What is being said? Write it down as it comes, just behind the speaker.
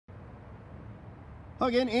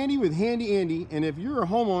Again, Andy with Handy Andy. And if you're a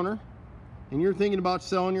homeowner and you're thinking about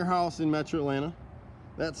selling your house in Metro Atlanta,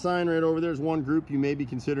 that sign right over there is one group you may be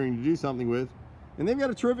considering to do something with. And they've got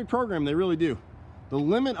a terrific program, they really do. The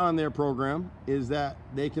limit on their program is that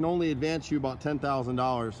they can only advance you about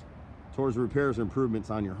 $10,000 towards repairs or improvements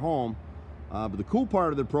on your home. But the cool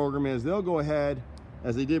part of the program is they'll go ahead,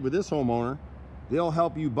 as they did with this homeowner, they'll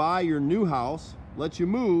help you buy your new house, let you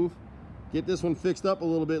move, get this one fixed up a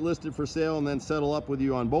little bit, listed for sale, and then settle up with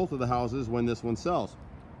you on both of the houses when this one sells.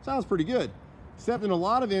 Sounds pretty good, except in a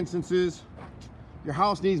lot of instances, your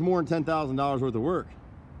house needs more than $10,000 worth of work.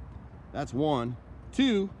 That's one.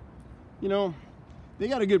 Two, you know, they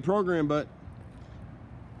got a good program, but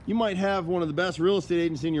you might have one of the best real estate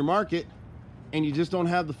agents in your market and you just don't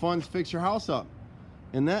have the funds to fix your house up.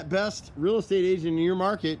 And that best real estate agent in your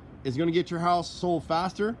market is going to get your house sold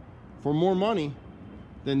faster for more money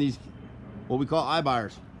than these, what we call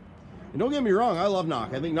iBuyers. And don't get me wrong, I love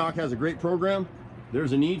Knock. I think Knock has a great program.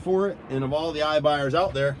 There's a need for it. And of all the iBuyers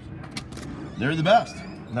out there, they're the best.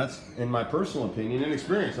 And that's in my personal opinion and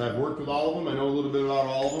experience. I've worked with all of them. I know a little bit about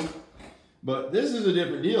all of them. But this is a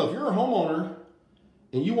different deal. If you're a homeowner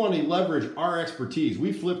and you want to leverage our expertise,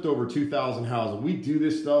 we flipped over 2,000 houses. We do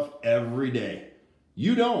this stuff every day.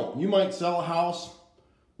 You don't. You might sell a house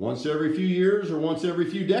once every few years or once every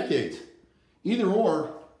few decades. Either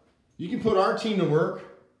or, you can put our team to work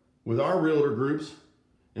with our realtor groups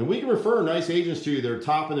and we can refer nice agents to you that are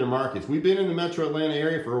top in their markets. We've been in the Metro Atlanta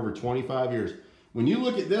area for over 25 years. When you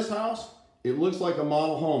look at this house, it looks like a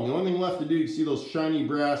model home. The only thing left to do, you see those shiny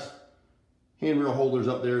brass handrail holders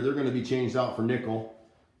up there. They're going to be changed out for nickel.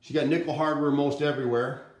 She's got nickel hardware most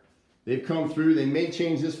everywhere. They've come through. They may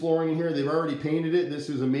change this flooring in here. They've already painted it. This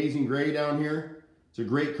is amazing gray down here. It's a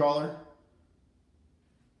great color.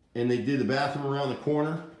 And they did the bathroom around the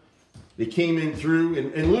corner. They came in through,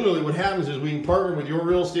 and literally what happens is we can partner with your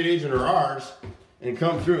real estate agent or ours and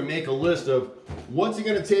come through and make a list of what's it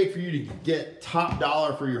going to take for you to get top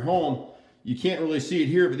dollar for your home. You can't really see it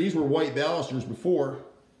here, but these were white balusters before,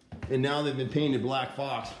 and now they've been painted black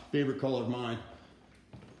fox, favorite color of mine.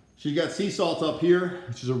 She's got sea salt up here,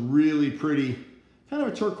 which is a really pretty, kind of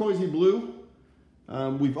a turquoisey blue.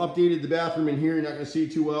 We've updated the bathroom in here. You're not going to see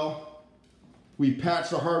too well. We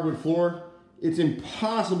patched the hardwood floor. It's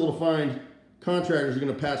impossible to find contractors who are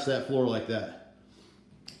going to patch that floor like that.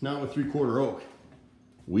 Not with 3/4 oak.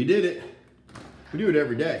 We did it. We do it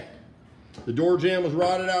every day. The door jamb was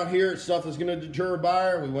rotted out here. It's stuff that's going to deter a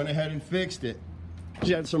buyer. We went ahead and fixed it.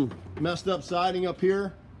 She had some messed up siding up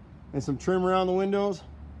here and some trim around the windows.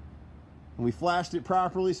 And we flashed it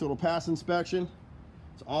properly so it'll pass inspection.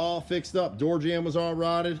 It's all fixed up. Door jamb was all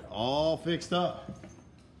rotted, all fixed up.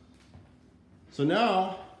 So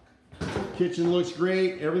now, kitchen looks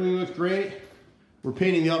great, everything looks great. We're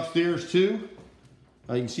painting the upstairs too.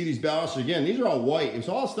 You can see these balusters again. These are all white. It's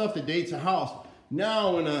all stuff that dates a house.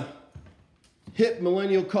 Now when a hip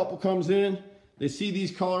millennial couple comes in, they see these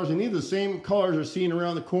colors, and these are the same colors they're seeing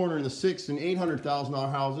around the corner in the $600,000 and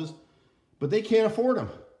 $800,000 houses, but they can't afford them.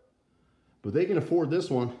 But they can afford this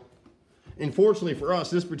one. And fortunately for us,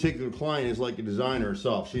 this particular client is like a designer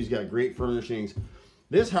herself. She's got great furnishings.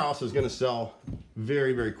 This house is going to sell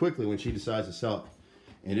very, very quickly when she decides to sell it.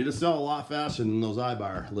 And it'll sell a lot faster than those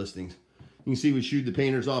iBuyer listings. You can see we shooed the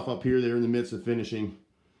painters off up here. They're in the midst of finishing.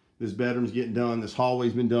 This bedroom's getting done. This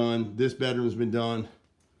hallway's been done. This bedroom's been done.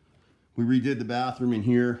 We redid the bathroom in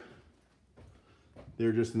here.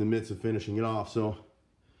 They're just in the midst of finishing it off. So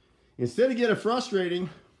instead of getting frustrating,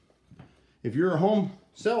 if you're a home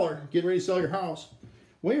seller getting ready to sell your house,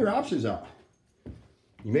 weigh your options out.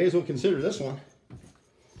 You may as well consider this one.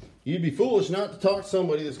 You'd be foolish not to talk to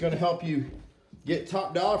somebody that's going to help you get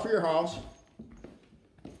top dollar for your house,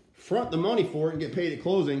 front the money for it, and get paid at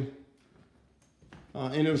closing,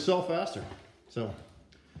 and it'll sell faster. So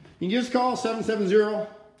you can give us a call,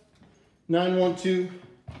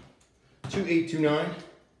 770-912-2829.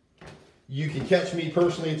 You can catch me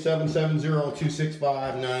personally at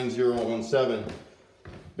 770-265-9017.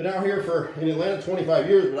 Been out here in Atlanta 25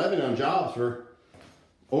 years, but I've been on jobs for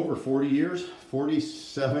over 40 years,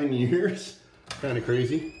 47 years. Kind of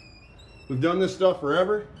crazy. We've done this stuff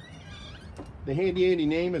forever. The Handy Andy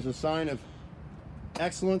name is a sign of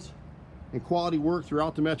excellence and quality work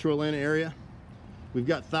throughout the Metro Atlanta area. We've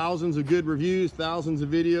got thousands of good reviews, thousands of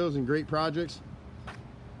videos, and great projects.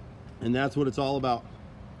 And that's what it's all about.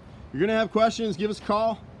 If you're gonna have questions, give us a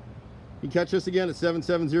call. You can catch us again at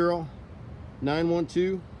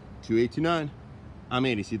 770-912-2829. I'm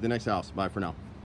Andy. See you at the next house. Bye for now.